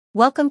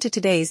Welcome to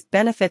today's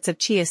Benefits of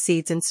Chia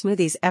Seeds and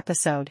Smoothies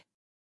episode.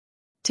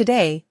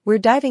 Today, we're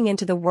diving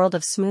into the world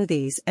of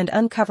smoothies and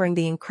uncovering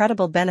the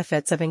incredible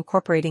benefits of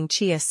incorporating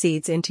chia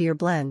seeds into your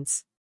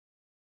blends.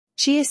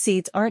 Chia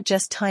seeds aren't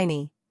just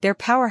tiny, they're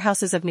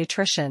powerhouses of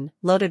nutrition,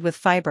 loaded with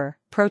fiber,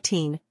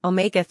 protein,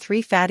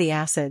 omega-3 fatty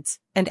acids,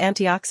 and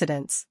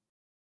antioxidants.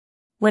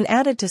 When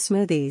added to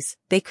smoothies,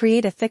 they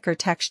create a thicker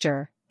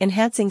texture,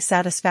 enhancing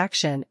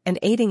satisfaction and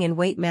aiding in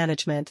weight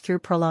management through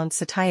prolonged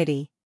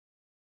satiety.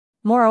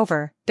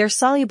 Moreover, their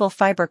soluble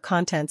fiber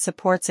content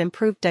supports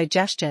improved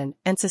digestion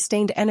and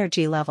sustained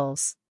energy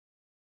levels.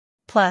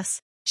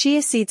 Plus,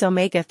 chia seeds'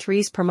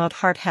 omega-3s promote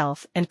heart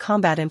health and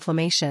combat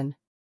inflammation.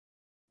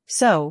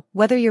 So,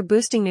 whether you're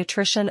boosting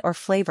nutrition or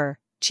flavor,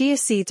 chia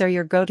seeds are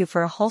your go-to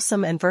for a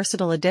wholesome and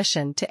versatile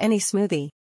addition to any smoothie.